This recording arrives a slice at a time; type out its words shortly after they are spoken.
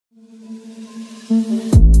Hello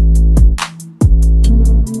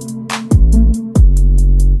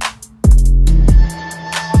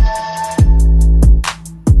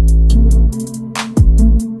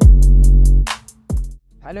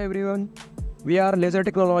everyone, we are Laser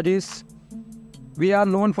Technologies. We are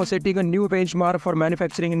known for setting a new benchmark for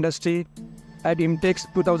manufacturing industry at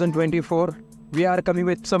IMTEX 2024. We are coming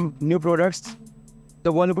with some new products.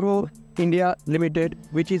 The Valgro India Limited,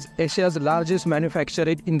 which is Asia's largest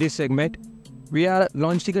manufacturer in this segment. We are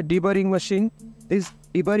launching a deburring machine. This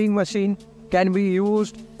deburring machine can be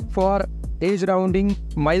used for edge rounding,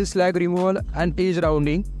 mild slag removal and edge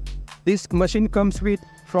rounding. This machine comes with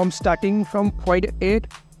starting from 0.8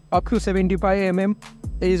 up to 75 mm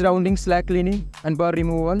edge rounding, slag cleaning and burr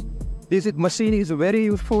removal. This machine is very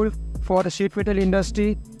useful for the sheet metal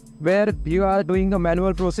industry where you are doing a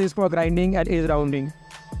manual process for grinding and edge rounding.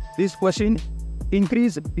 This machine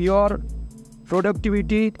increase your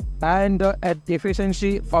productivity and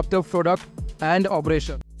efficiency of the product and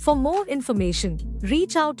operation. For more information,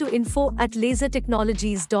 reach out to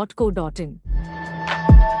info@lasertechnologies.co.in.